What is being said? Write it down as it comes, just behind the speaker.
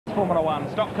Formula One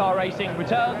stock car racing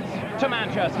returns to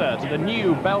Manchester, to the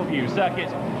new Bellevue circuit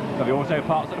for the Auto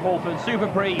Parts at Halford Super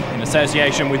Prix in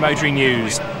association with Motoring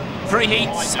News. 3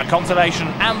 heats, a consolation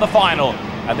and the final,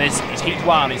 and this is heat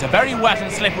 1. It's a very wet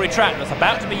and slippery track that's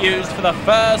about to be used for the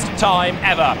first time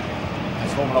ever.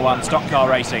 It's Formula One stock car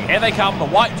racing. Here they come, the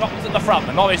white tops at the front,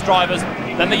 the novice drivers,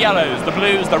 then the yellows, the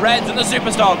blues, the reds and the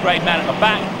superstar grade men at the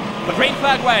back. The green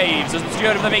flag waves as the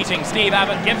steward of the meeting, Steve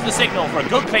Abbott, gives the signal for a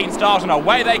good clean start, and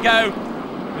away they go,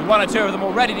 with 1 or 2 of them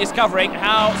already discovering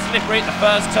how slippery the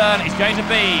first turn is going to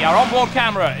be. Our onboard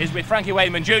camera is with Frankie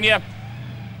Wayman Jr.,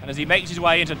 and as he makes his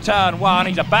way into turn 1,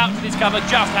 he's about to discover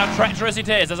just how treacherous it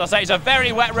is. As I say, it's a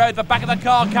very wet road. The back of the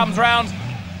car comes round.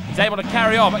 He's able to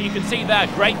carry on, but you can see there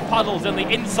great puddles in the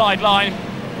inside line.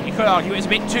 You could argue it's a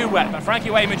bit too wet, but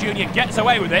Frankie Wayman Jr. gets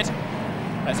away with it.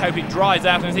 Let's hope it dries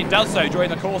out, and as it does so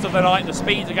during the course of the night, the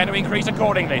speeds are going to increase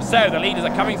accordingly. So the leaders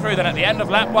are coming through then at the end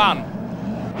of lap 1.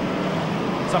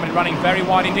 Somebody running very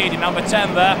wide indeed in number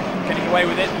 10 there, getting away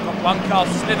with it. We've got one car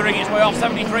slithering its way off.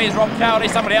 73 is Rob Cowley.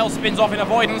 Somebody else spins off in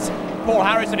avoidance. Paul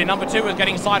Harrison in number 2 is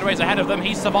getting sideways ahead of them.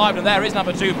 He's survived, and there is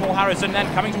number 2, Paul Harrison, then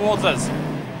coming towards us.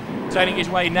 Turning his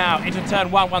way now into turn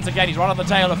 1 once again. He's right on the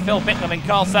tail of Phil Bicknell in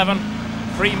car 7.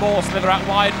 3 more slither out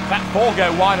wide, in fact 4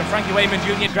 go wide, and Frankie Wayman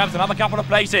Jr. grabs another couple of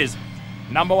places.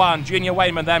 Number 1, Junior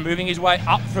Wayman then moving his way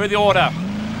up through the order.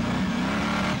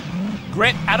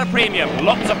 Grip at a premium,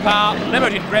 lots of power,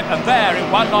 limited grip, and there in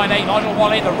 198, Nigel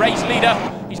Wally, the race leader.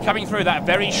 He's coming through that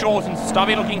very short and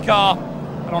stubby looking car,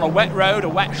 and on a wet road, a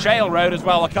wet shale road as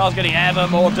well, the car's getting ever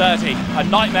more dirty. A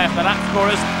nightmare for the lap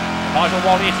scorers. Nigel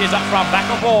Wally it is up front, back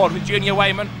on board with Junior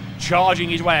Wayman, charging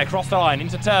his way across the line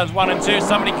into turns 1 and 2.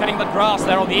 Somebody cutting the grass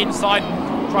there on the inside,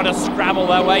 trying to scrabble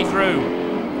their way through.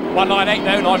 198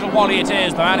 though, Nigel Wally it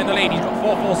is, the man in the lead. He's got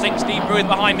 446, Steve Booth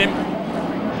behind him.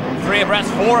 3 abreast,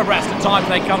 4 abreast at times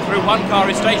they come through. One car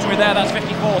is stationary there, that's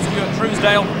 54, Stuart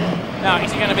Truesdale. Now,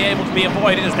 is he going to be able to be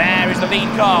avoided? As there is the lead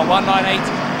car, 198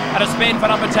 at a spin for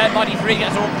number 10, 93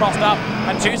 gets all crossed up,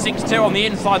 and 262 on the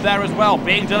inside there as well,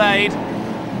 being delayed.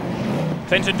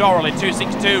 Clinton Dorrell in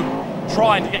 262.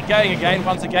 Trying to get going again.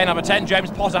 Once again, number 10,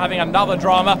 James Potter, having another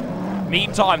drama.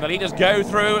 Meantime, the leaders go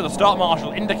through. The start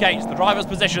marshal indicates the driver's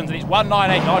positions, and it's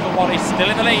 198. Nigel Wally still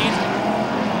in the lead.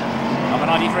 Number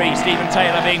 93, Stephen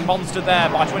Taylor, being monstered there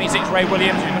by 26, Ray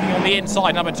Williams, who's looking on the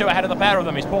inside. Number 2 ahead of the pair of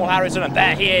them is Paul Harrison, and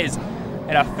there he is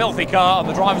in a filthy car.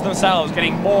 The drivers themselves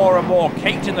getting more and more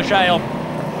caked in the shale.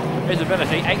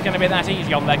 Visibility ain't going to be that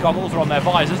easy on their goggles or on their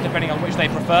visors, depending on which they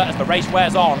prefer as the race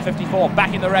wears on. 54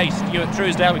 back in the race, Stuart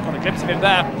Truesdale, we've got a glimpse of him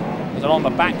there. As along the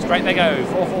back, straight they go.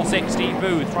 446, Steve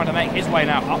Booth trying to make his way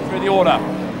now up through the order.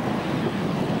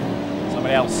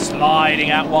 Somebody else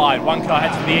sliding out wide. One car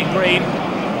heads for the in green.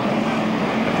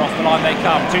 Across the line they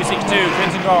come. 262,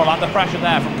 Clinton Dorrell under pressure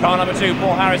there from car number 2,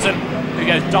 Paul Harrison, who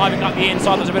goes diving up the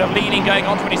inside. There's a bit of leaning going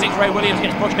on. 26, Ray Williams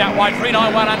gets pushed out wide.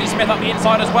 391, Andy Smith up the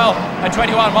inside as well. And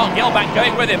 21, Mark Gilbank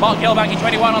going with him. Mark Gilbank in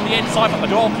 21 on the inside, but the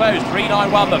door closed.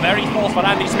 391, the very forceful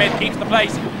Andy Smith keeps the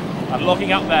place. And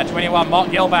looking up there, 21, Mark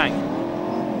Gilbank.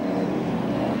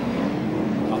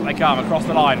 Up they come across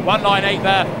the line. 198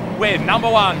 there with number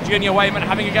 1, Junior Wayman,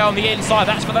 having a go on the inside.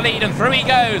 That's for the lead, and through he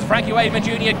goes. Frankie Wayman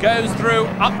Jr. goes through,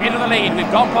 up into the lead. We've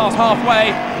gone past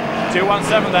halfway.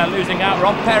 217 there, losing out.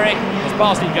 Rob Perry, as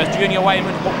past him goes Junior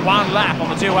Wayman, put 1 lap on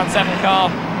the 217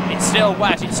 car. It's still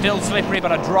wet, it's still slippery,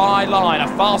 but a dry line, a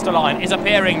faster line is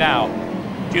appearing now.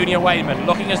 Junior Wayman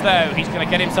looking as though he's going to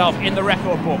get himself in the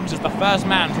record books as the first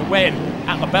man to win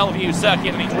at the Bellevue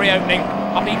circuit, and it's reopening.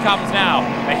 Up he comes now,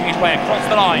 making his way across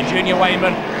the line. Junior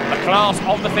Wayman, the class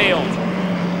of the field.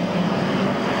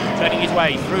 Turning his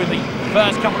way through the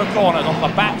first couple of corners on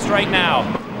the back straight now.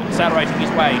 Accelerating his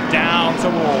way down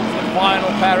towards the final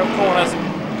pair of corners.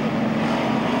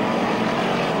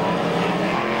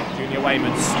 Junior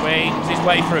Wayman swings his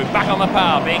way through, back on the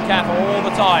power, being careful all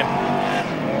the time.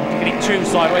 Getting 2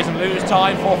 sideways and lose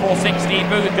time. 446, Steve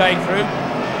Booth going through.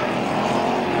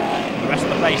 The rest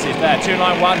of the places there.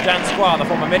 291, Dan Squire, the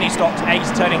former mini stocks ace,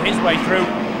 turning his way through.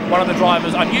 One of the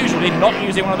drivers unusually not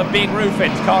using one of the big roof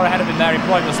ends. Car ahead of him there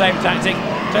employing the same tactic.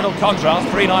 Total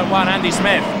contrast, 391, Andy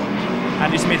Smith.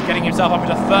 Andy Smith getting himself up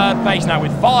into 3rd place now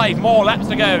with 5 more laps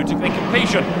to go to the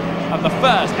completion of the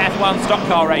first F1 stock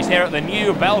car race here at the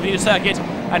new Bellevue circuit.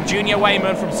 And Junior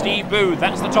Wayman from Steve Booth,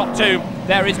 that's the top 2.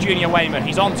 There is Junior Wayman,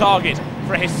 he's on target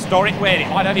for a historic win. It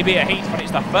might only be a heat, but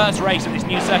it's the first race of this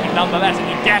new circuit nonetheless, and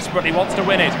he desperately wants to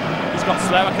win it. He's got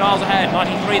slower cars ahead.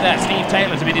 93 there, Steve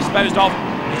Taylor to be disposed of.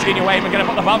 Is Junior Wayman going to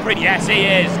put the bumper in? Yes, he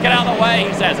is. Get out of the way,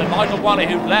 he says. And Nigel Wally,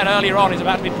 who led earlier on, is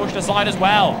about to be pushed aside as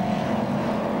well.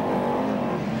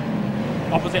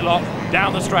 opposite lot,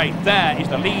 down the straight. There is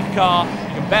the lead car.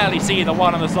 You can barely see the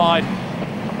one on the side.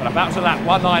 But about to that,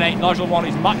 198 Nigel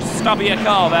Wally's much stubbier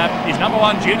car there is number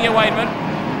 1 Junior Wainman.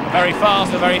 A very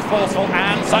fast, a very forceful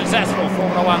and successful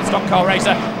Formula 1 stock car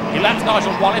racer. He laps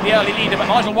Nigel Wally, the early leader, but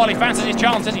Nigel Wally fancies his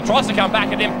chances. He tries to come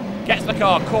back at him, gets the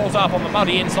car caught up on the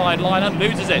muddy inside line and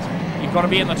loses it. You've got to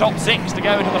be in the top 6 to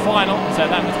go into the final, so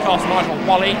that would cost Nigel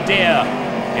Wally dear.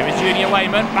 Here is Junior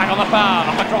Wainman, back on the bar,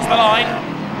 up across the line.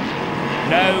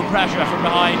 No pressure from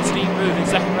behind. Steve Booth in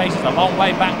second race is a long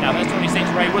way back now. There's 26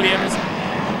 Ray Williams.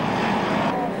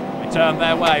 They turn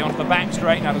their way onto the back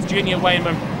straight. Now does Junior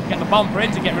Wainman get the bumper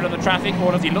in to get rid of the traffic,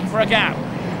 or does he look for a gap?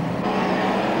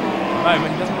 At the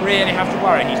moment, he doesn't really have to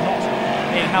worry. He's not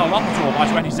being held up at all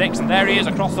by 26, and there he is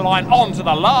across the line on to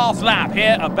the last lap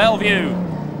here at Bellevue.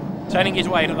 Turning his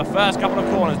way to the first couple of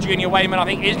corners. Junior Wainman, I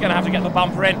think, is going to have to get the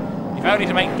bumper in, if only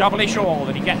to make doubly sure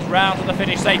that he gets round to the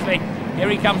finish safely. Here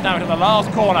he comes now to the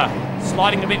last corner.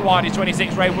 Sliding a bit wide is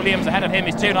 26 Ray Williams. Ahead of him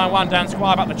is 291 Dan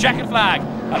Squire, but the checkered flag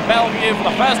at Bellevue for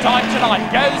the first time tonight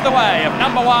goes the way of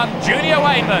number 1 Junior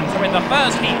Wainman to win the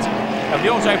first heat of the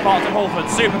Auto Parts of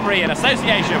Halford Super Prix in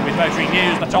association with Motoring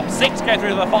News. The top 6 go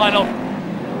through to the final.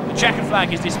 The checkered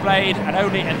flag is displayed, and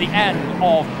only at the end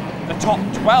of the top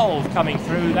 12 coming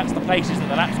through, that's the places that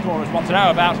the lap scorers want to know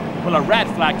about, will a red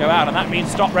flag go out, and that means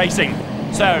stop racing.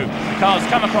 So the cars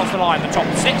come across the line, the top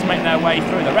 6 make their way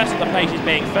through, the rest of the places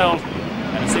being filled,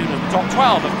 and as soon as the top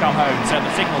 12 have come home, so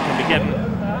the signal can be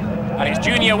given. And it's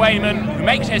Junior Wainman who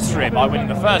makes history by winning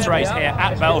the first race here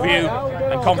at Bellevue,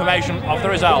 and confirmation of the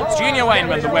results. Junior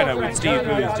Wainman the winner, with Steve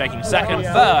Booth taking second.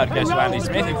 Third goes to Andy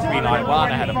Smith in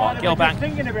 391 ahead of Mark Gilback,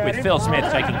 with Phil Smith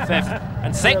taking 5th,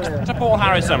 and 6th to Paul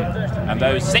Harrison. And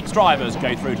those 6 drivers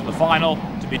go through to the final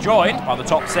to be joined by the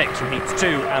top 6 from heats 2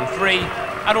 and 3,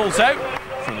 and also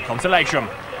from the consolation.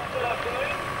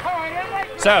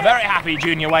 So a very happy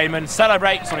Junior Wainman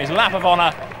celebrates on his lap of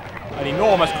honour. An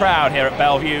enormous crowd here at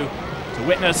Bellevue to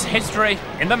witness history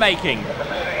in the making.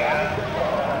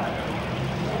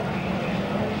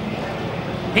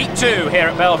 Heat 2 here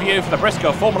at Bellevue for the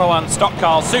Brisca Formula 1 Stock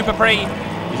Cars Super Prix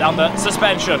is under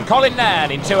suspension. Colin Nairn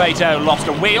in 280 lost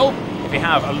a wheel. If you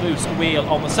have a loose wheel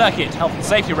on the circuit, health and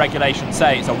safety regulations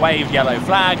say it's a waved yellow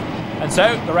flag, and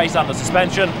so the race under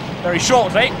suspension. Very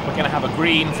shortly, we're going to have a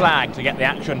green flag to get the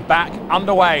action back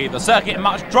underway. The circuit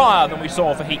much drier than we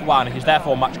saw for Heat 1. It is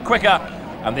therefore much quicker,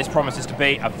 and this promises to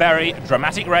be a very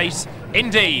dramatic race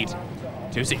indeed.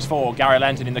 264 Gary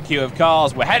Lenton in the queue of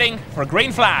cars. We're heading for a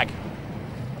green flag.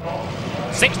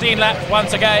 16 laps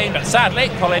once again, but sadly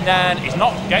Colin Nairn is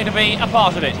not going to be a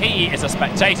part of it. He is a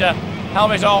spectator.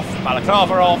 Helmet off,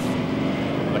 balaclava off.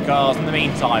 The cars in the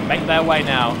meantime make their way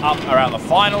now up around the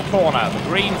final corner. The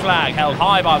green flag held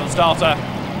high by the starter.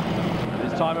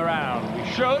 This time around we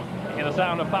should hear the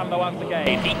sound of thunder once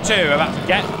again. Heat 2 about to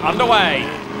get underway.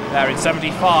 There in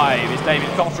 75 is David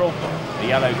Cottrell, the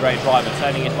yellow-grey driver,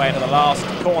 turning his way into the last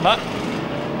corner.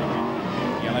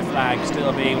 Yellow flag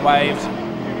still being waved.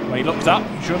 When he looks up,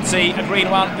 you should see a green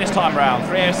one this time round.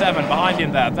 307 behind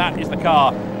him there. That is the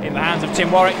car in the hands of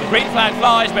Tim Warwick. The green flag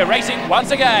flies. We're racing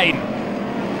once again.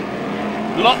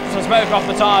 Lots of smoke off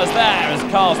the tyres there as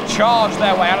cars charge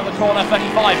their way out of the corner.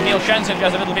 35, Neil Shenton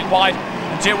goes a little bit wide.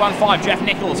 And 215, Jeff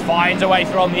Nichols finds a way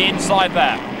through on the inside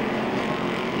there.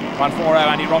 140,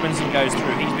 Andy Robinson goes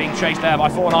through. He's being chased there by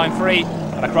 493.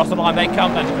 And across the line they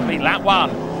come then to complete lap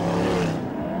 1.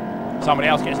 Somebody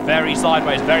else gets very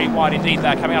sideways, very wide indeed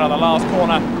there, coming out of the last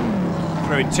corner.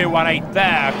 Through in 218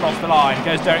 there, across the line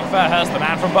goes Derek Fairhurst, the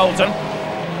man from Bolton.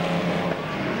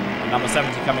 And number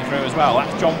 70 coming through as well,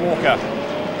 that's John Walker.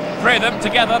 3 of them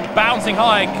together, bouncing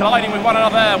high, colliding with one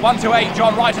another. 128,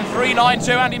 John Wright, and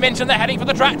 392, Andy Minton. They're heading for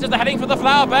the tractors, they're heading for the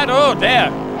flower bed. Oh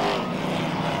dear.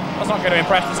 That's not going to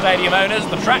impress the stadium owners.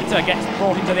 The tractor gets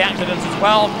brought into the accidents as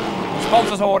well.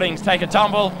 Sponsors' hoardings take a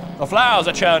tumble. The flowers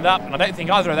are churned up, and I don't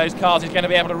think either of those cars is going to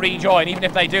be able to rejoin. Even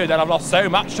if they do, they'll have lost so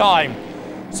much time.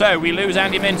 So we lose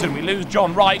Andy Minton, we lose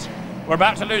John Wright. We're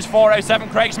about to lose 407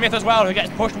 Craig Smith as well, who gets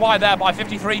pushed wide there by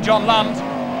 53 John Lund.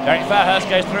 Derek Fairhurst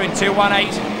goes through in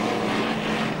 218.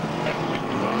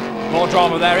 More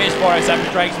drama there is 407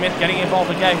 Craig Smith getting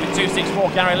involved again with 264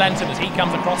 Gary Lenton as he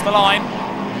comes across the line.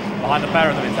 Behind the pair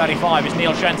of them in 35 is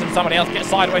Neil Shenton. Somebody else gets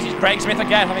sideways. It's Craig Smith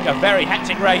again, having a very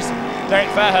hectic race. Derek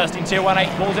Fairhurst in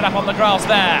 218 pulls it up on the grass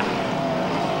there.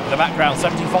 In the background,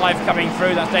 75 coming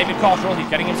through. That's David Cottrell. He's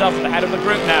getting himself to the head of the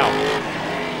group now.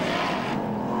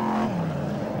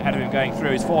 Ahead of him going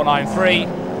through is 493.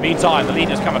 Meantime, the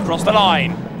leaders come across the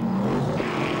line.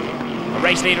 The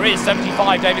race leader is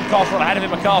 75, David Cottrell. Ahead of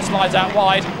him, a car slides out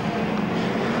wide.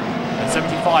 And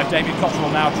 75, David Cottrell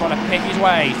now trying to pick his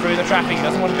way through the traffic. He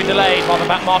doesn't want to be delayed by the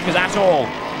back markers at all.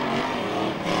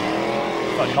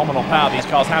 Phenomenal power these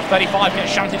cars have. 35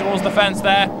 gets shunted towards the fence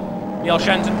there. Neil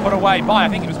Shenton put away by, I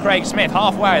think it was Craig Smith,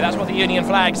 halfway. That's what the Union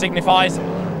flag signifies.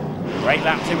 Great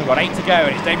laps in, we've got 8 to go,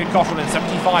 and it's David Cottrell in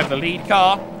 75, the lead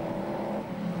car.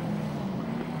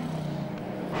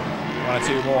 1 or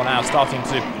 2 more now starting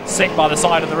to sit by the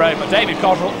side of the road, but David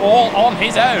Cottrell all on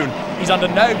his own. He's under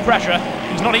no pressure.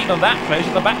 He's not even that close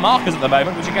to the back markers at the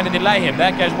moment, which are going to delay him.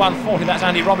 There goes 140, that's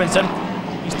Andy Robinson.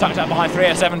 He's tucked out behind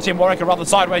 307, Tim Warwick, a rather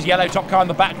sideways yellow top car in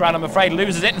the background, I'm afraid,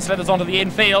 loses it and slithers onto the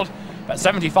infield. But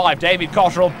 75, David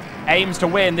Cottrell aims to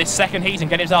win this second heat and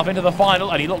get himself into the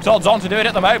final, and he looks odds on to do it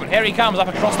at the moment. Here he comes up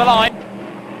across the line.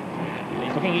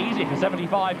 It's looking easy for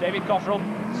 75, David Cottrell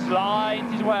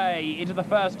slides his way into the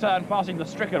first turn, passing the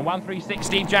stricken 136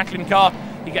 Steve Jacklin car.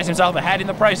 He gets himself ahead in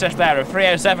the process there of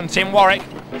 307 Tim Warwick.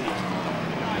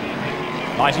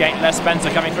 98 Les Spencer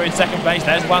coming through in second place.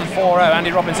 There's 140,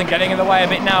 Andy Robinson getting in the way a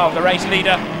bit now of the race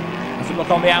leader. As we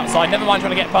look on the outside, never mind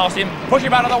trying to get past him, push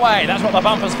him out of the way, that's what the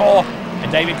bumper's for.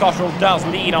 And David Cottrell does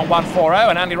lead on 140,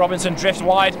 and Andy Robinson drifts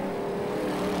wide.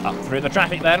 Up through the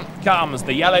traffic then comes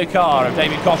the yellow car of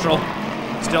David Cottrell.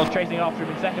 Still chasing after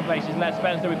him in second place is Les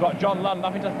Spencer. We've got John Lund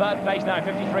up into third place now,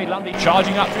 53 Lundy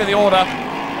charging up through the order.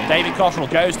 And David Cottrell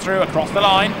goes through across the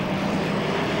line.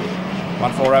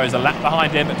 140 is a lap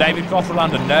behind him, but David Cottrell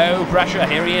under no pressure.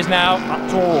 Here he is now, up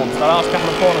towards the last couple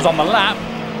of corners on the lap.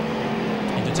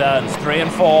 Into turns 3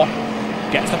 and 4.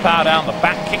 Gets the power down, the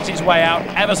back kicks its way out.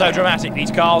 Ever so dramatic, these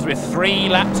cars with 3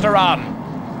 laps to run.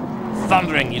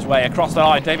 Thundering his way across the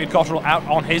line, David Cottrell out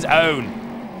on his own.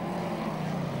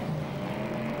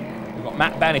 We've got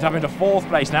Matt Bennett up into 4th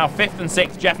place now, 5th and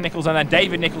 6th, Jeff Nichols, and then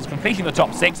David Nichols completing the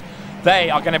top 6. They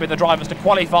are going to be the drivers to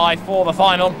qualify for the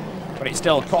final. But it's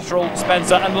still Cottrell,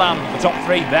 Spencer and Lund, the top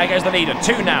 3. There goes the leader,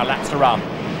 2 now laps to run.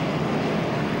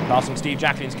 Passing Steve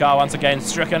Jacklin's car once again,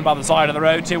 stricken by the side of the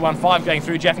road. 215 going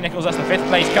through Jeff Nichols, that's the 5th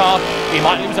place car. He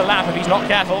might lose a lap if he's not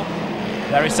careful.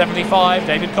 There is 75,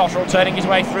 David Cottrell turning his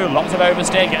way through, lots of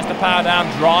oversteer, gets the power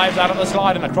down, drives out of the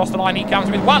slide, and across the line he comes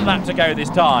with 1 lap to go this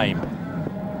time.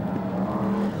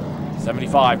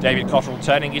 75, David Cottrell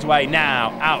turning his way now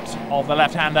out of the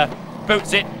left-hander.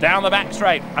 Boots it down the back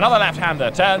straight. Another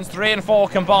left-hander, turns 3 and 4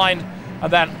 combined,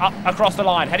 and then up across the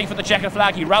line, heading for the checker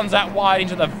flag. He runs out wide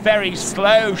into the very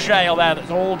slow shale there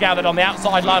that's all gathered on the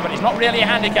outside line, but it's not really a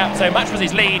handicap, so much was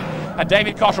his lead. And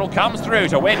David Cottrell comes through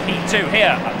to win Heat 2 here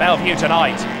at Bellevue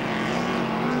tonight.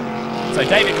 So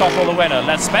David Cottrell the winner.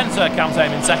 Les Spencer comes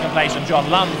home in 2nd place, and John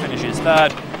Lund finishes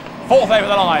 3rd. 4th over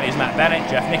the line is Matt Bennett,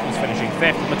 Jeff Nichols finishing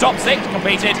 5th. And the top 6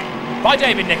 completed by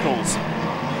David Nichols.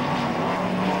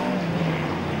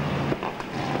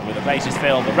 With the places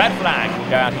filled, the red flag will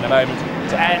go out in a moment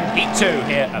to end Heat 2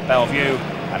 here at Bellevue.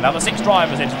 Another 6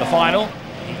 drivers into the final.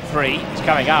 Heat 3 is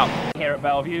coming up. Here at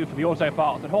Bellevue for the auto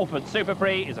parts at Halford Super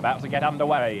Prix is about to get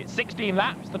underway. It's 16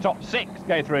 laps, the top 6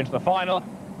 go through into the final.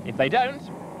 If they don't,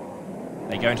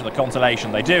 they go into the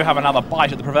consolation. They do have another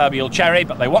bite at the proverbial cherry,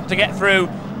 but they want to get through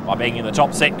by being in the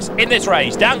top 6 in this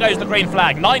race. Down goes the green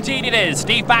flag. 19 it is,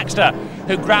 Steve Baxter,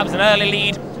 who grabs an early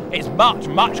lead. It's much,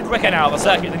 much quicker now, the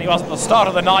circuit, than it was at the start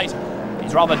of the night.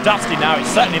 It's rather dusty now, it's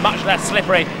certainly much less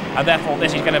slippery, and therefore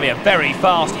this is going to be a very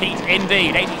fast heat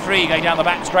indeed. 83 going down the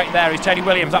back straight there is Teddy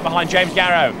Williams up behind James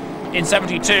Garrow. In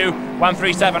 72,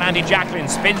 137, Andy Jacklin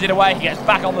spins it away, he gets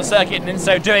back on the circuit, and in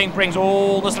so doing brings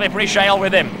all the slippery shale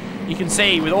with him. You can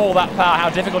see with all that power how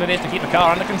difficult it is to keep the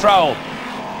car under control.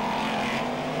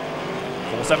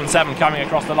 477 coming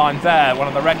across the line there, one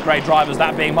of the red-grey drivers,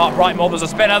 that being Mark Brightmore. There's a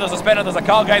spinner, there's a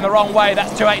car going the wrong way.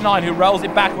 That's 289 who rolls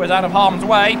it backwards out of harm's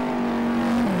way.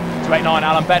 289,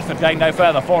 Alan Bedford going no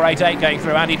further. 488 going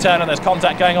through Andy Turner. There's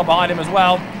contact going on behind him as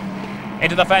well.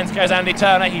 Into the fence goes Andy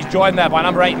Turner. He's joined there by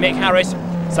number 8 Mick Harris.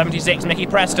 76 Mickey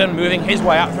Preston moving his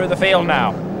way up through the field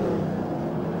now.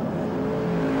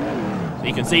 So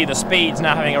you can see the speeds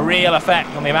now having a real effect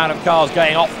on the amount of cars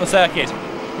going off the circuit.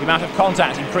 The amount of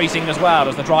contact increasing as well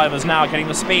as the drivers now getting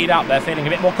the speed up. They're feeling a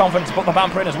bit more confident to put the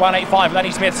bumper in as 185. Lenny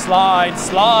Smith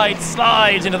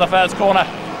slides into the first corner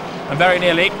and very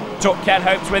nearly took Ken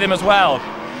Hopes with him as well.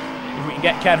 If we can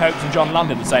get Ken Hopes and John Lund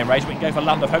in the same race, we can go for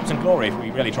Lund of Hopes and Glory if we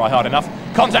really try hard enough.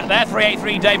 Contact there,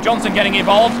 383 Dave Johnson getting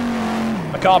involved.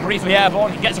 The car briefly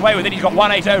airborne, he gets away with it. He's got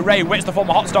 180 Ray Witts, the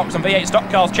former Hot Stocks and V8 Stock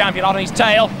Cars champion, on his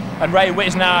tail. And Ray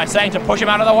Witts now saying to push him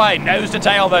out of the way. Nose to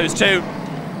tail, those two.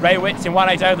 Ray Witts in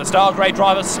 180, the Star Grey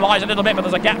driver slides a little bit, but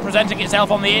there's a gap presenting itself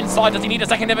on the inside. Does he need a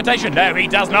second invitation? No, he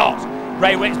does not.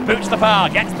 Ray Witts boots the power,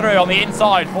 gets through on the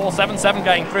inside. 477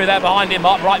 going through there behind him.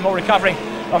 Mark Brightmore recovering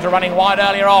after running wide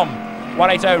earlier on.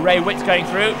 180 Ray Witts going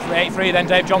through. 383 then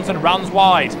Dave Johnson runs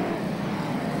wide.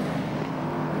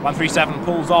 137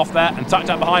 pulls off there and tucked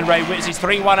up behind Ray Witts is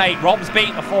 318. Rob Speake,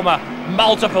 a former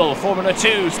multiple Formula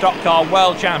 2 stock car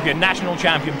world champion, national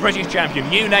champion, British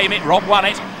champion, you name it, Rob won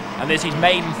it. And this is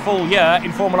maiden full year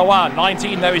in Formula 1.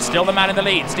 19 though is still the man in the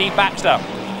lead, Steve Baxter.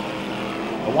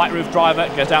 The white roof driver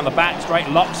goes down the back straight,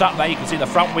 locks up there. You can see the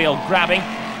front wheel grabbing,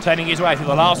 turning his way through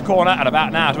the last corner and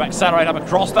about now to accelerate up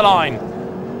across the line.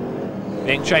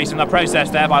 Being chased in the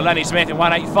process there by Lenny Smith in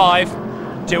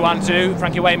 185. 212,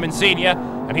 Frankie Wayman Sr.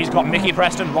 And he's got Mickey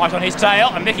Preston right on his tail.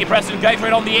 And Mickey Preston going for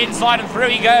it on the inside and through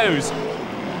he goes.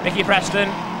 Mickey Preston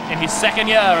in his second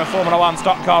year of Formula 1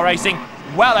 stock car racing.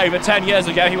 Well over 10 years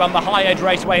ago, he won the High Edge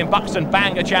Raceway in Buxton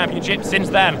Bangor Championship. Since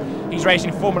then, he's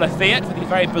racing Formula Fiat for these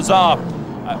very bizarre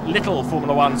little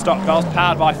Formula 1 stock cars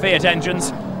powered by Fiat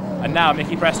engines. And now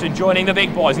Mickey Preston joining the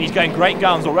big boys, and he's going great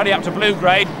guns already up to blue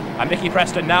grade. And Mickey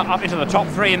Preston now up into the top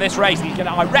 3 in this race. And he can,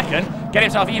 I reckon, get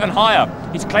himself even higher.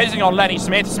 He's closing on Lenny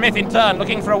Smith. Smith in turn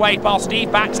looking for a way past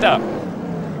Steve Baxter.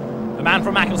 The man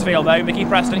from Macclesfield though, Mickey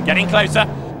Preston, getting closer.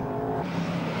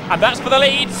 And that's for the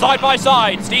lead, side by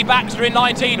side. Steve Baxter in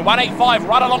 19, 185,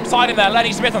 right alongside him there,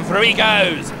 Lenny Smith, and through he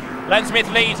goes. Len Smith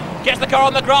leads, gets the car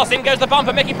on the grass, in goes the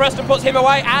bumper, Mickey Preston puts him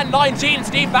away, and 19,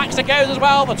 Steve Baxter goes as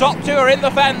well. The top 2 are in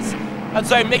the fence. And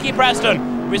so Mickey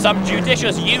Preston, with some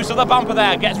judicious use of the bumper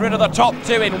there, gets rid of the top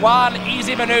 2 in one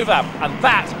easy manoeuvre. And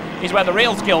that is where the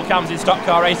real skill comes in stock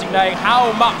car racing, knowing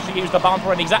how much to use the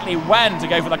bumper and exactly when to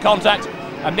go for the contact.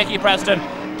 And Mickey Preston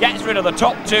gets rid of the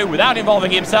top 2 without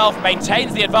involving himself,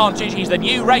 maintains the advantage. He's the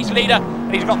new race leader,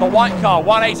 and he's got the white car,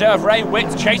 180 of Ray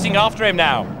Witts, chasing after him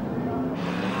now.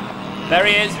 There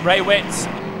he is, Ray Witts.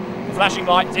 Flashing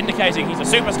lights indicating he's a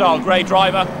superstar grade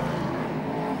driver.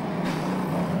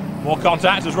 More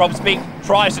contact as Rob Speake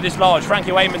tries to dislodge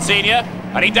Frankie Wayman Sr.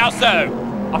 And he does so.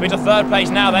 Up into 3rd place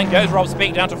now then goes Rob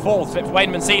Speake, down to 4th, slips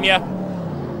Wayman Sr.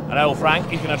 And old Frank,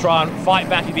 he's going to try and fight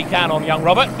back if he can on young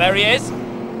Robert. There he is.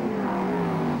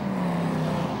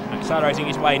 Accelerating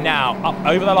his way now, up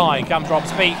over the line comes Rob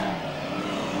Speake.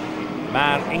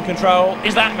 Man in control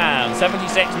is that man,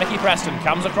 76, Mickey Preston,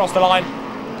 comes across the line.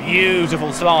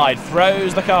 Beautiful slide,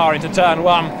 throws the car into turn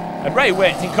 1. And Ray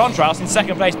Witts, in contrast, in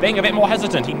 2nd place, being a bit more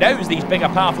hesitant. He knows these bigger,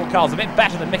 powerful cars a bit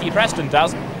better than Mickey Preston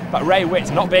does, but Ray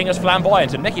Witts not being as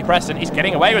flamboyant, and Mickey Preston is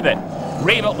getting away with it.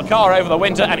 Rebuilt the car over the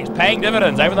winter, and it's paying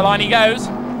dividends. Over the line he goes.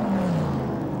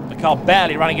 The car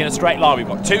barely running in a straight line. We've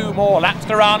got 2 more laps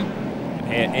to run.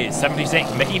 And here is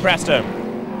 76, Mickey Preston.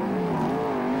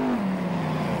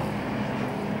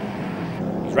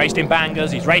 He's raced in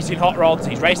bangers, he's raced in hot rods,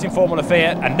 he's raced in Formula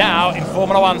Fiat, and now in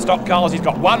Formula 1 stock cars he's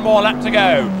got 1 more lap to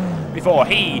go before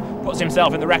he puts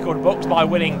himself in the record books by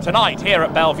winning tonight here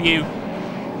at Bellevue.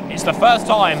 It's the first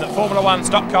time that Formula 1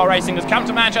 stock car racing has come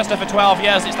to Manchester for 12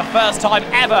 years. It's the first time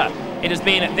ever it has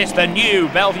been at this, the new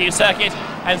Bellevue circuit.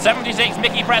 And 76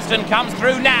 Mickey Preston comes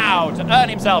through now to earn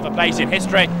himself a place in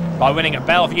history by winning at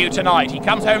Bellevue tonight. He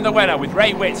comes home the winner with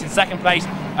Ray Witts in 2nd place.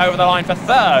 Over the line for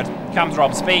 3rd comes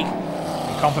Rob Speake.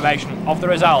 Confirmation of the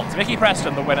results. Mickey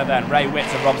Preston the winner then, Ray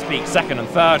Witts and Rob Speake 2nd and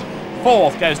 3rd.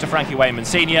 4th goes to Frankie Wayman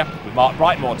Sr. with Mark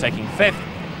Brightmore taking 5th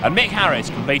and Mick Harris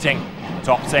completing the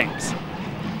top 6.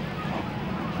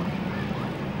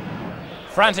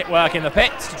 Frantic work in the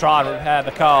pits to try and repair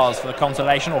the cars for the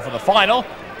consolation or for the final.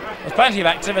 There's plenty of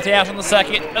activity out on the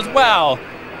circuit as well.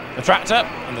 The tractor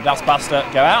and the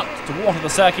dustbuster go out to water the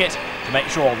circuit to make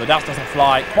sure the dust doesn't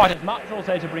fly quite as much,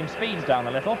 also to bring speeds down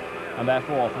a little. And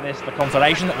therefore, for this, the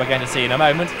consolation that we're going to see in a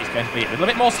moment is going to be a little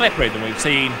bit more slippery than we've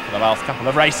seen for the last couple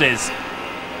of races.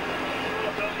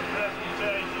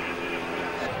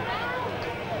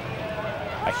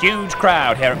 A huge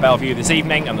crowd here at Bellevue this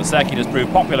evening, and the circuit has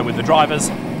proved popular with the drivers.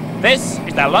 This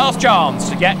is their last chance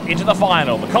to get into the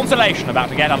final. The consolation about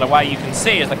to get underway. You can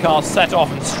see as the cars set off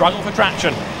and struggle for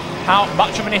traction how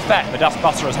much of an effect the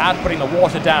dustbuster has had putting the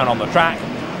water down on the track.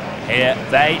 Here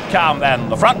they come then.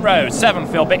 The front row, 7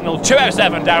 Phil Bicknell,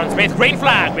 207 Darren Smith, green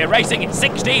flag. We're racing in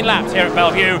 16 laps here at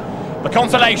Bellevue. The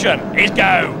consolation is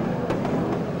go.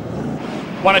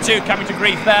 1 or 2 coming to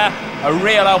grief there. A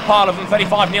real old pile of them.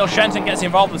 35 Neil Shenton gets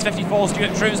involved. There's 54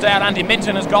 Stuart Truesdale. Andy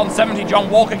Minton has gone. 70 John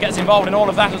Walker gets involved in all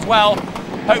of that as well.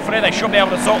 Hopefully they should be able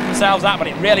to sort themselves out, but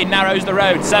it really narrows the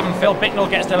road. 7 Phil Bicknell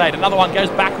gets delayed. Another one goes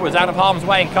backwards out of harm's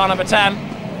way in car number 10.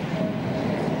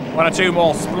 1 or 2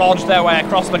 more splodge their way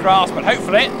across the grass, but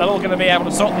hopefully they're all going to be able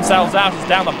to sort themselves out as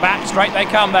down the back straight they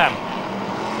come then.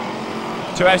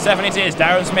 207 it is,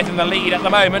 Darren Smith in the lead at the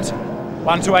moment.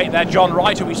 128 there, John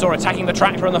Wright, who we saw attacking the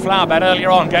tractor and the flower bed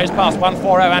earlier on, goes past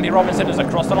 140, Andy Robinson as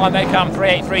across the line they come.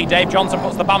 383, Dave Johnson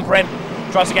puts the bumper in.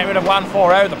 tries to get rid of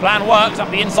 140. The plan works. Up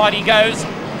the inside he goes.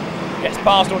 Gets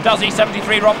past, or does he?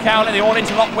 73 Rob Cowley. The all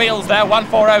interlock wheels there.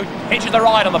 140 hitches the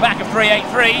ride on the back of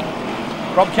 383.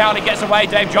 Rob Cowley gets away.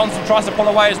 Dave Johnson tries to pull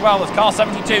away as well. There's car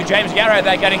 72. James Yarrow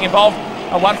there getting involved.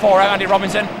 And 140 Andy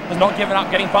Robinson has not given up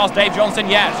getting past Dave Johnson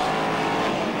yet.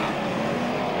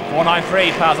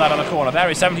 493 powers out of the corner. There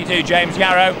is 72 James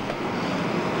Yarrow.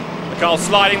 The car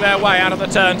sliding their way out of the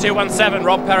turn. 217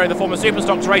 Rob Perry, the former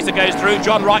Superstocks racer, goes through.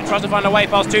 John Wright tries to find a way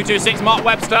past 226 Mark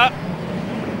Webster.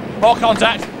 More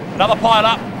contact. Another pile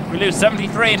up. We lose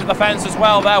 73 into the fence as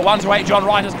well there. 128 John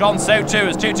Wright has gone, so too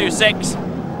as 226.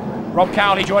 Rob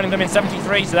Cowley joining them in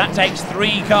 73, so that takes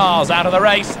 3 cars out of the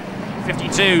race.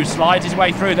 52 slides his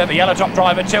way through there. The yellow top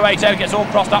driver, 280, gets all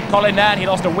crossed up. Colin Nairn, he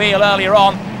lost a wheel earlier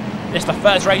on. This is the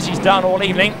first race he's done all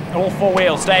evening. All 4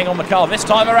 wheels staying on the car this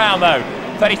time around though.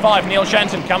 35 Neil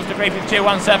Shenton comes to grief with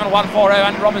 217. 140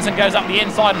 Andy Robinson goes up the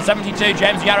inside, and 72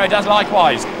 James Yarrow does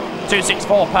likewise.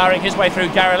 264 powering his way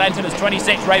through. Gary Lenton as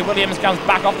 26. Ray Williams comes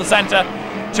back off the centre.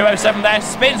 207 there,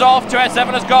 spins off.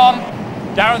 207 has gone.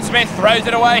 Darren Smith throws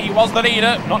it away. He was the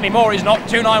leader. Not anymore, he's not.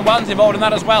 291's involved in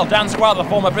that as well. Dan Squire, the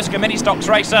former Brisca mini stocks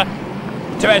racer.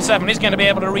 207 is going to be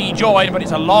able to rejoin, but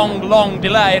it's a long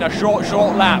delay and a short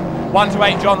lap.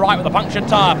 128 John Wright with a punctured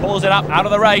tyre pulls it up out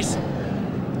of the race.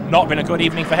 Not been a good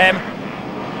evening for him.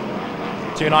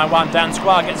 291 Dan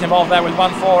Squire gets involved there with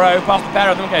 140. Past the pair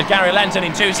of them goes Gary Lenton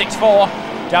in 264.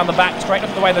 Down the back, straight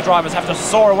up the way the drivers have to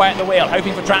soar away at the wheel,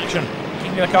 hoping for traction.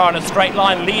 Keeping the car in a straight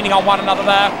line, leaning on one another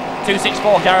there.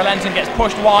 264, Gary Lenton gets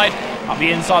pushed wide. Up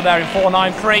the inside there in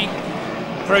 493.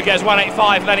 Through goes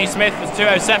 185, Lenny Smith with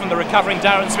 207. The recovering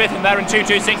Darren Smith in there in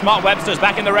 226. Mark Webster's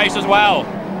back in the race as well.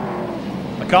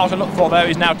 The car to look for though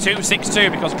is now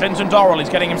 262 because Clinton Dorrell is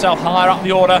getting himself higher up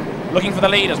the order, looking for the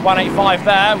leaders. 185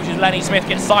 there, which is Lenny Smith,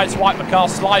 gets sideswiped. The car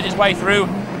slides his way through.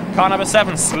 Car number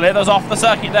 7 slithers off the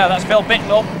circuit there. That's Phil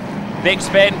Bicknell. Big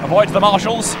spin, avoids the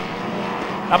marshals.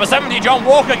 Number 70, John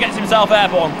Walker, gets himself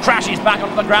airborne, crashes back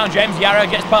onto the ground. James Yarrow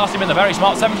gets past him in the very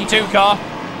smart 72 car.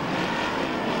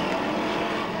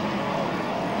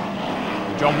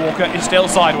 John Walker is still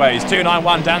sideways.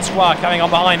 291, Dan Squire coming on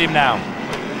behind him now.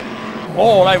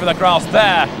 All over the grass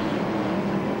there.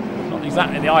 Not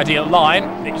exactly the ideal line.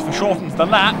 It shortens the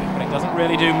lap, but it doesn't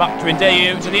really do much to endear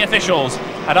you to the officials.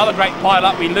 Another great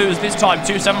pile-up. We lose this time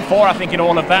 274, I think, in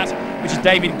all of that, which is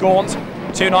David Gaunt.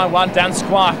 291, Dan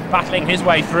Squire battling his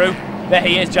way through. There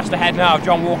he is, just ahead now of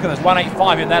John Walker. There's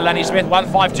 185 in there, Lenny Smith.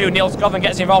 152, Neil Scotland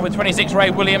gets involved with 26,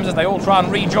 Ray Williams, as they all try and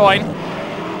rejoin.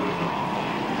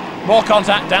 More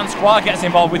contact, Dan Squire gets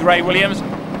involved with Ray Williams.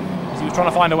 As he was trying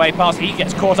to find a way past, he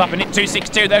gets caught up in it.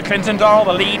 262 though, Clinton Dorrell,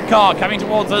 the lead car, coming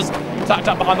towards us. Tucked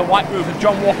up behind the white roof of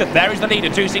John Walker. There is the leader,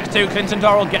 262, Clinton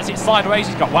Dorrell gets it sideways.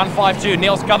 He's got 152,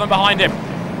 Neil Scotland behind him.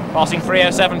 Passing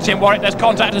 307, Tim Warwick, there's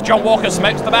contact as John Walker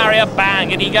smokes the barrier,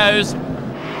 bang, in he goes.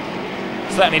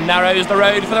 Certainly narrows the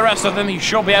road for the rest of them. He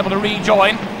should be able to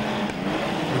rejoin.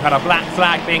 We've had a black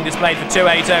flag being displayed for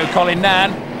 280, Colin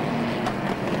Nairn.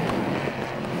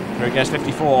 Here he goes,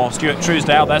 54, Stuart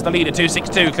Truesdale, there's the leader,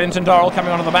 262, Clinton Dorrell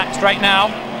coming onto the back straight now.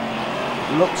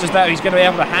 Looks as though he's going to be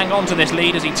able to hang on to this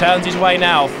lead as he turns his way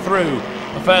now through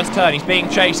the first turn. He's being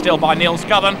chased still by Neil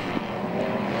Scotland.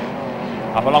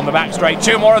 Up along the back straight,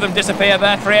 2 more of them disappear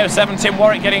there. 307, Tim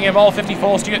Warwick getting involved.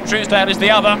 54, Stuart Truesdale is the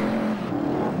other.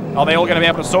 Are they all going to be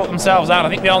able to sort themselves out? I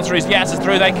think the answer is yes, as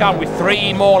through they come with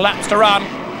 3 more laps to run.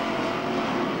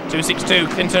 262,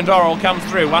 Clinton Dorrell comes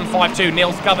through. 152,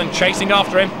 Neil Scotland chasing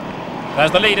after him.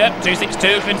 There's the leader,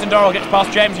 262, Clinton Dorrell gets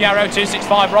past James Yarrow.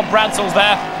 265, Rob Bradsell's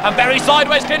there. And very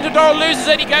sideways, Clinton Dorrell loses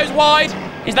it, he goes wide.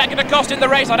 Is that going to cost him the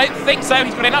race? I don't think so,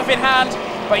 he's got enough in hand.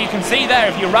 But you can see there,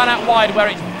 if you run out wide where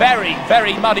it's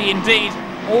very muddy indeed,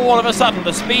 all of a sudden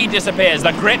the speed disappears,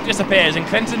 the grip disappears, and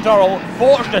Clinton Dorrell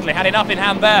fortunately had enough in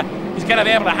hand there. He's going to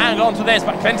be able to hang on to this,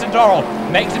 but Clinton Dorrell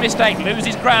makes a mistake,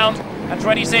 loses ground. And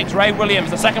 26, Ray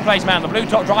Williams, the second place man, the blue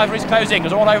top driver is closing,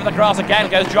 as all over the grass again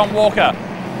goes John Walker.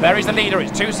 There is the leader,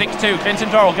 it's 262, Clinton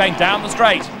Dorrell going down the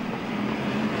straight.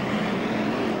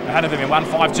 Ahead of him in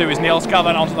 152 is Neil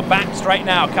Scotland. Onto the back straight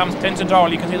now comes Clinton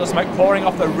Dorrell. You can see the smoke pouring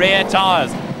off the rear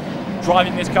tyres.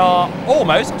 Driving this car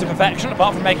almost to perfection,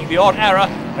 apart from making the odd error.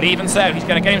 But even so, he's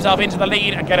going to get himself into the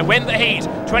lead and get a win the heat.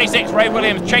 26, Ray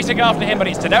Williams chasing after him, but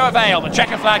it's to no avail. The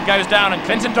checker flag goes down, and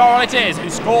Clinton Dorrell it is who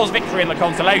scores victory in the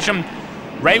consolation.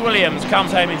 Ray Williams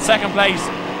comes home in second place,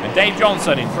 and Dave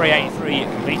Johnson in 383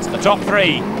 completes the top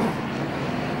 3.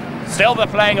 Still they're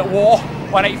playing at war.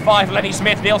 185, Lenny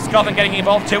Smith, Neil Scotland getting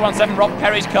involved. 217, Rob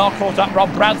Perry's car caught up. Rob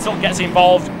Bradsell gets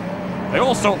involved. They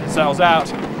all sort themselves out.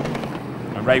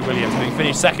 And And Ray Williams, having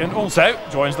finished second, also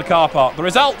joins the car park. The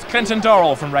result, Clinton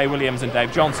Dorrell from Ray Williams and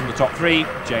Dave Johnson, the top three.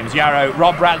 James Yarrow,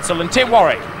 Rob Bradsell and Tim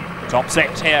Warwick, top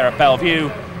six here at Bellevue.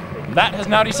 That has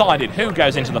now decided who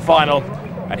goes into the final,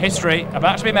 and history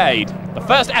about to be made. The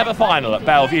first ever final at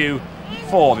Bellevue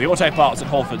for the Auto Parts at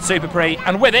Halford Super Prix,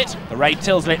 and with it, the Ray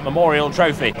Tilsley Memorial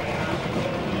Trophy.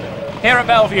 Here at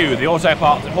Bellevue, the Auto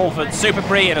Parts at Halford Super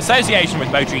Prix, in association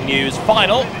with Motoring News,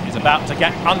 final is about to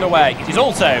get underway. It is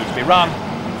also to be run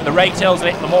for the Ray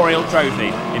Tilsley Memorial Trophy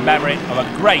in memory of a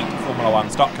great Formula 1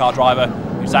 stock car driver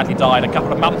who sadly died a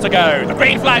couple of months ago. The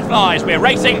green flag flies. We're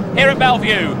racing here at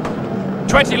Bellevue.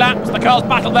 20 laps, the cars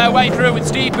battle their way through with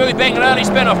Steve Booth being an early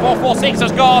spinner. 446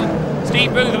 has gone.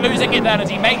 Steve Booth losing it then as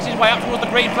he makes his way up towards the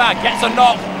green flag, gets a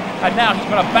knock, and now he's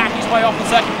got to back his way off the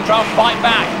circuit and try and fight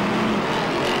back.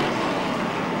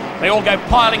 They all go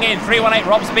piling in. 318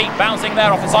 Rob Speak bouncing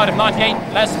there off the side of 98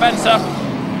 Les Spencer.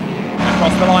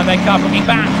 Across the line they come, looking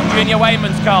back from Junior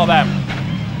Wayman's car then.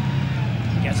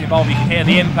 Gets involved, you can hear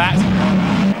the impact.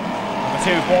 Number 2,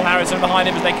 Paul Harrison behind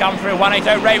him as they come through.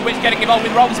 180 Ray Witch getting involved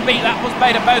with Rob Speak. That was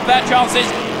made of both their chances.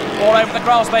 All over the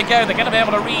grass they go. They're going to be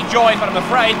able to rejoin, but I'm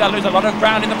afraid they'll lose a lot of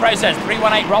ground in the process.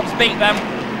 318 Rob Speak them.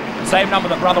 The same number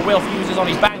that brother Wilf uses on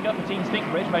his banger for Team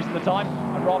Stinkbridge most of the time.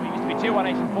 And Rob, who used to be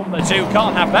 218 in Formula 2,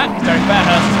 can't have that. It's Derek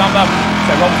Fairhurst's number.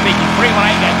 So Rob Speaking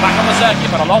 318 gets back on the circuit,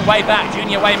 but a long way back.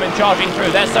 Junior Wayman charging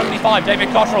through. There's 75 David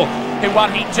Cottrell, who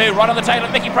won Heat 2. Right on the tail of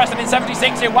Mickey Preston in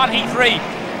 76, who won Heat 3.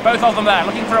 Both of them there,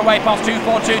 looking for a way past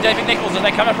 242 David Nichols as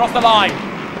they come across the line.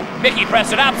 Mickey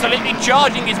Preston absolutely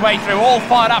charging his way through, all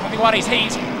fired up having won his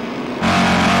heat.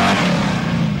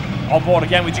 On board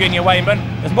again with Junior Wayman.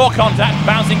 There's more contact,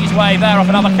 bouncing his way there off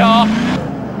another car.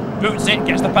 Boots it,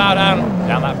 gets the power down.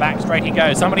 Down that back straight he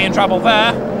goes. Somebody in trouble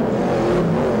there.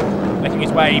 Making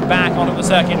his way back onto the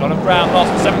circuit. A lot of ground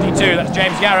lost at 72. That's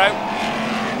James Yarrow.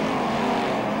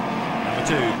 Number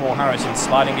 2, Paul Harrison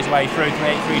sliding his way through.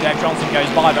 383 Dave Johnson goes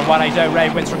by them. 180 Ray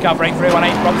Witz recovering.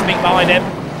 318 Rob Speak behind him.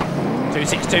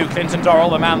 262 Clinton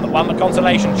Dorrell, the man that won the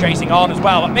consolation, chasing on as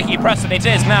well. But Mickey Preston it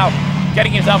is now,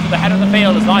 getting himself to the head of the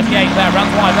field as 98 there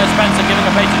runs wide. There's Spencer giving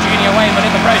a place to Junior Wayman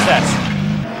in the process.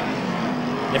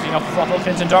 Lifting off the throttle,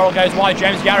 Clinton Dorrell goes wide,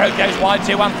 James Yarrow goes wide,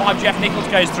 215 Jeff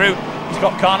Nichols goes through. He's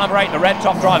got car number 8, the red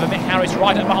top driver, Mick Harris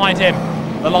right up behind him.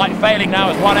 The light failing now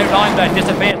as 109 there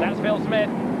disappears. That's Phil Smith.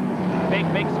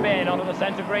 Big spin onto the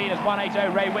centre green as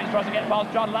 180 Ray Witz tries to get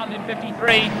past John Lund in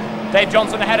 53. Dave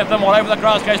Johnson ahead of them, all over the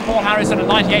grass goes Paul Harrison at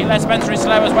 98. Les Spencer is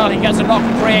slow as well, he gets a knock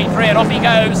from 383 and off he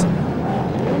goes.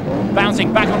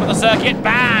 Bouncing back onto the circuit,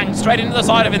 bang! Straight into the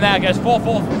side of him there goes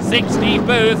 446 Steve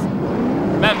Booth.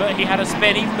 Remember, he had a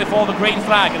spin even before the green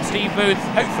flag, and Steve Booth,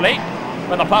 hopefully,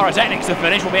 when the pyrotechnics are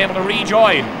finished, will be able to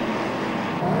rejoin.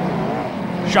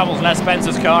 Shovels Les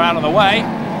Spencer's car out of the way.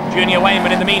 Junior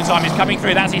Wayman in the meantime is coming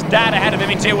through. That's his dad ahead of him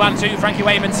in 212, Frankie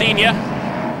Wayman Sr.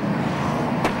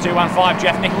 215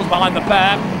 Jeff Nichols behind the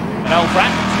pair. And old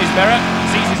Frank looks in his mirror,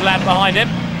 sees his lad behind him.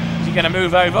 Is he going to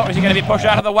move over, or is he going to be pushed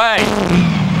out of the way?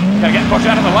 Going to get pushed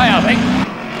out of the way, I think.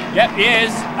 Yep, he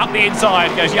is. Up the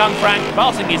inside goes young Frank,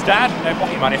 passing his dad. No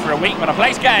pocket money for a week, but a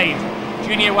place gained.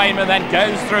 Junior Wayman then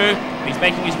goes through. He's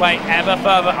making his way ever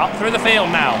further up through the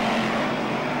field now.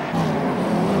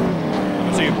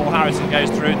 Number 2, Paul Harrison goes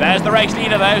through. There's the race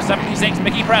leader though, 76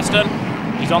 Mickey Preston.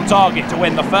 He's on target to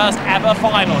win the first ever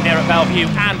final here at Bellevue,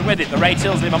 and with it the Ray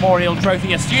Tilsley Memorial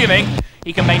Trophy, assuming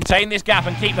he can maintain this gap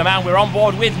and keep them out. We're on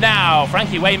board with now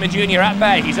Frankie Wayman Jr. at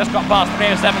bay. He's just got past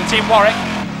 307 Tim Warwick.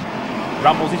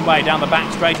 Rumbles his way down the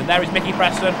back straight, and there is Mickey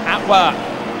Preston at work.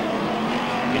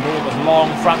 Enormous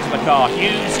long front of the car,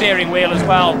 huge steering wheel as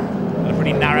well, and a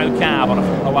pretty narrow cab on a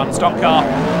Formula 1 stock car.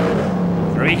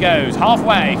 Through he goes,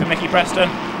 halfway for Mickey Preston.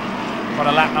 Got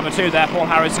a lap number 2 there, Paul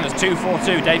Harrison has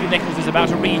 242. David Nichols is about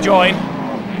to rejoin.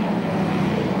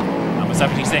 Number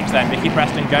 76 then, Mickey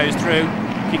Preston goes through.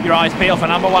 Keep your eyes peeled for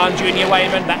number 1, Junior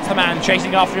Wayman. That's the man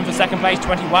chasing after him for second place.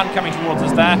 21 coming towards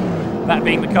us there, that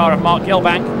being the car of Mark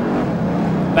Gilbank.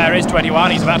 There is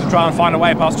 21, he's about to try and find a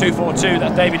way past 242.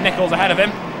 That's David Nichols ahead of him.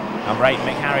 Number 8,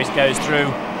 Mick Harris goes through.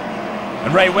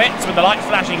 And Ray Witz, with the lights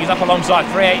flashing, he's up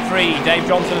alongside 383. Dave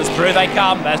Johnson is through they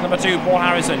come. There's number 2, Paul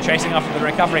Harrison, chasing after the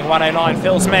recovering 109,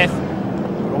 Phil Smith.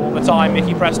 But all the time,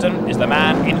 Mickey Preston is the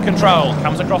man in control.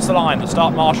 Comes across the line. The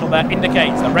start marshal there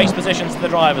indicates the race positions to the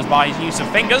drivers by his use of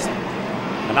fingers.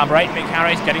 And number 8, Mick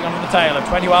Harris, getting onto the tail of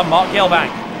 21, Mark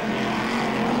Gilbank.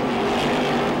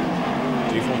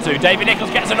 242, David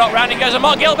Nichols gets a knock round, he goes, and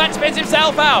Mark Gilbank spins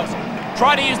himself out.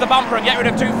 Try to use the bumper and get rid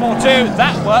of 242.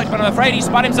 That worked, but I'm afraid he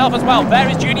spun himself as well. There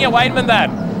is Junior Wayman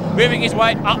then, moving his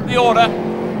way up the order.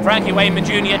 Frankie Wayman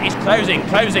Jr. is closing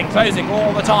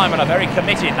all the time, and a very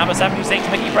committed number 76,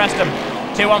 Mickey Preston.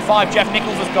 2-1-5, Jeff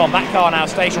Nichols has gone. That car now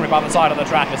stationary by the side of the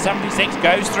track as 76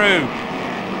 goes through.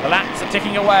 The laps are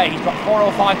ticking away. He's got 4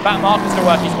 or 5 back markers to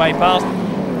work his way past.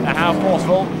 Now how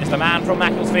forceful is the man from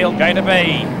Macclesfield going to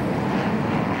be?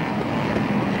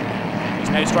 He's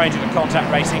no stranger to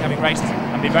contact racing, having raced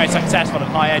and been very successful at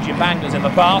high edge embankments in the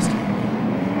past.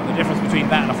 But the difference between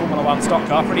that and a Formula 1 stock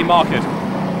car, pretty marked.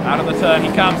 Out of the turn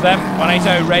he comes then.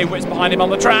 180 Ray Witt's behind him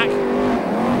on the track.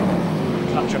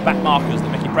 Touch of back markers that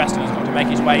Mickey Preston has got to make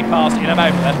his way past in a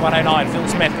moment. There's 109 Phil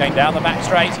Smith going down the back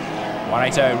straight.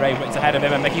 180 Ray Witt's ahead of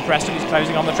him, and Mickey Preston is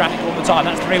closing on the traffic all the time.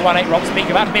 That's 318 Rob Speak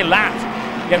about to be lapped.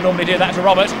 You don't normally do that to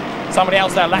Robert. Somebody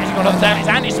else there latching onto the tail. It's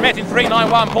Andy Smith in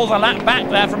 391, pulls a lap back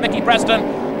there from Mickey Preston.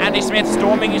 Andy Smith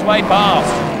storming his way past.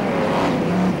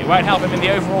 It won't help him in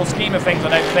the overall scheme of things, I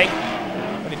don't think.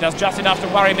 But it does just enough to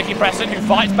worry Mickey Preston, who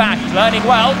fights back. He's learning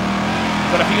well.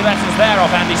 Got a few lessons there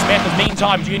off Andy Smith. As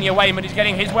meantime, Junior Wayman is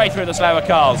getting his way through the slower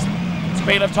cars.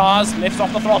 Speed of tyres, lifts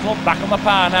off the throttle, back on the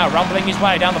power now, rumbling his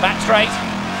way down the back straight.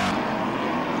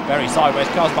 Very sideways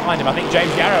cars behind him. I think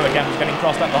James Yarrow again was getting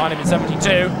crossed up behind him in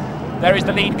 72. There is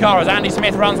the lead car as Andy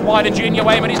Smith runs wide and Junior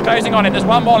Wayman is closing on him. There's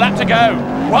one more lap to go.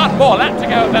 One more lap to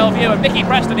go at Bellevue, and Mickey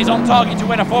Preston is on target to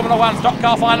win a Formula 1 stock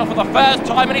car final for the first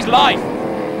time in his life.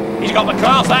 He's got the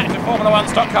class act of Formula 1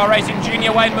 stock car racing.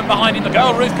 Junior Wayman behind him. The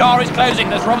gold roof car is closing.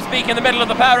 There's Rob Speak in the middle of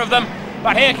the pair of them.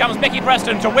 But here comes Mickey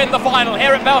Preston to win the final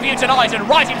here at Bellevue tonight and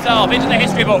write himself into the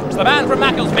history books. The man from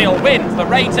Macclesfield wins the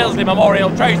Ray Tilsley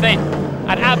Memorial Trophy.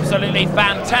 An absolutely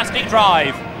fantastic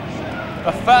drive.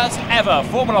 The first ever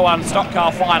Formula 1 stock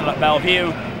car final at Bellevue.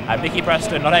 And Mickey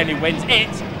Preston not only wins it,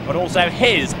 but also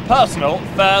his personal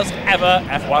first ever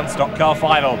F1 stock car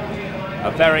final.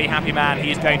 A very happy man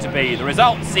he is going to be. The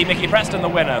results see Mickey Preston the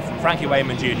winner from Frankie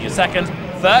Wayman Jr. second.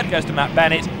 Third goes to Matt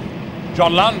Bennett.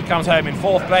 John Lund comes home in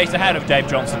fourth place ahead of Dave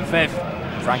Johnson fifth.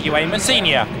 Frankie Wayman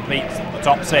Sr. completes the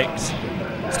top six.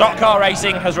 Stock car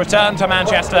racing has returned to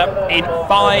Manchester in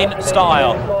fine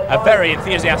style. A very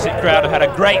enthusiastic crowd have had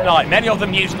a great night, many of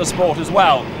them new to the sport as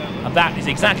well. And that is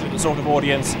exactly the sort of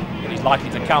audience that is likely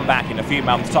to come back in a few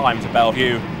months' time to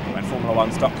Bellevue when Formula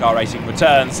 1 stock car racing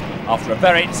returns after a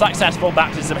very successful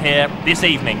baptism here this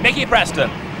evening. Mickey Preston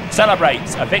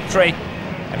celebrates a victory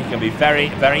and he can be very,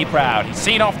 very proud. He's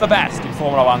seen off the best in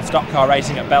Formula 1 stock car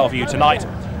racing at Bellevue tonight.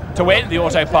 To win the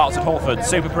Auto Parts at Halford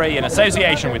Super Prix in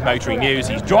association with Motoring News,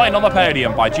 he's joined on the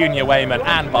podium by Junior Wayman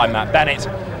and by Matt Bennett.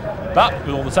 But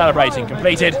with all the celebrating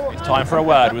completed, it's time for a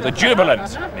word with the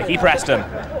jubilant Mickey Preston.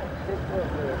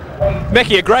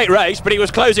 Mickey, a great race, but he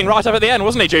was closing right up at the end,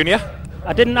 wasn't he, Junior?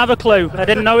 I didn't have a clue. I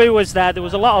didn't know who was there. There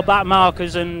was a lot of back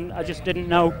markers and I just didn't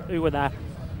know who were there.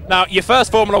 Now, your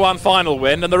first Formula 1 final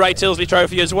win and the Ray Tilsley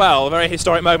Trophy as well, a very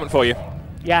historic moment for you.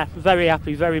 Yeah, very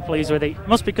happy, very pleased with it.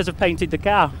 Must be because I've painted the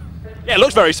car. Yeah, it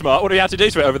looks very smart. What have you had to do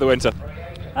to it over the winter?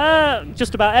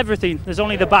 Just about everything. There's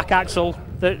only the back axle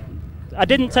that I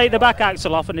didn't take the back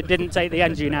axle off and it didn't take the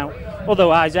engine out.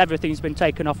 Otherwise, everything's been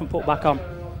taken off and put back on.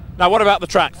 Now, what about the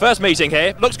track? First meeting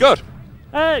here, looks good.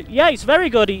 Yeah, it's very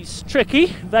good. It's tricky,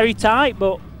 very tight,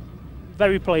 but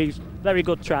very pleased. Very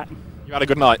good track. You had a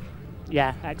good night?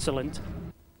 Yeah, excellent.